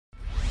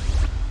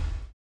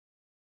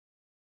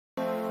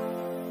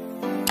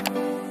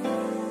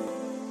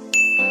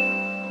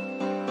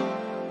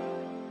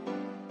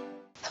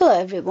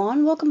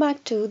everyone, welcome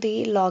back to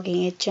the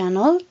Logging Aid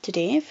channel.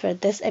 Today for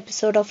this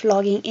episode of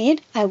Logging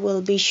Aid, I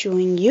will be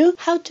showing you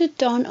how to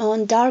turn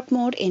on dark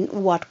mode in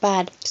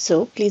Wattpad.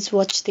 So please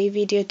watch the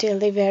video till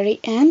the very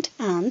end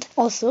and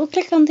also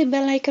click on the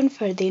bell icon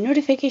for the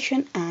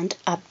notification and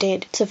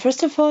update. So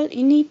first of all,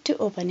 you need to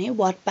open a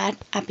Wattpad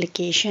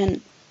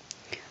application.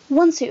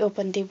 Once you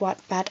open the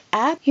Wattpad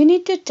app, you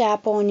need to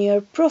tap on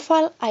your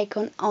profile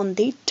icon on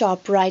the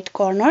top right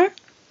corner.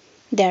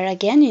 There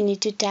again, you need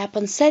to tap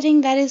on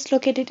setting that is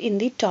located in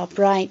the top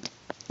right.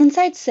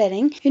 Inside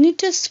setting, you need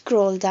to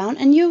scroll down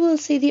and you will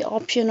see the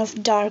option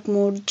of dark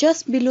mode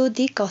just below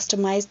the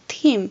customized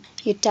theme.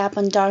 You tap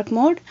on dark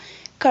mode.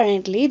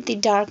 Currently, the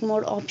dark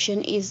mode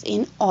option is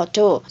in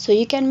auto. So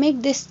you can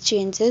make these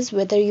changes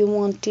whether you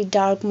want the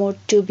dark mode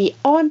to be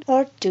on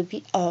or to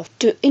be off.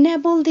 To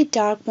enable the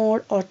dark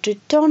mode or to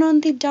turn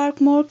on the dark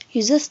mode,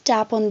 you just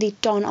tap on the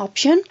turn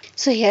option.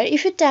 So here,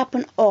 if you tap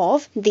on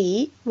off,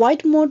 the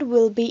white mode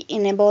will be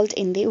enabled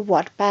in the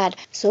Wattpad.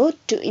 So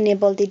to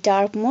enable the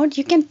dark mode,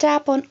 you can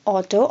tap on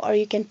auto or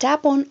you can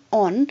tap on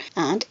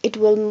and it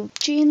will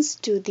change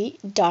to the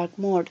dark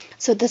mode.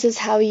 So this is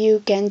how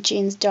you can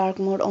change dark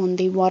mode on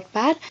the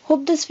Wattpad.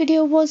 Hope this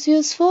video was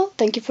useful.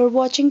 Thank you for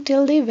watching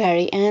till the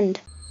very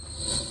end.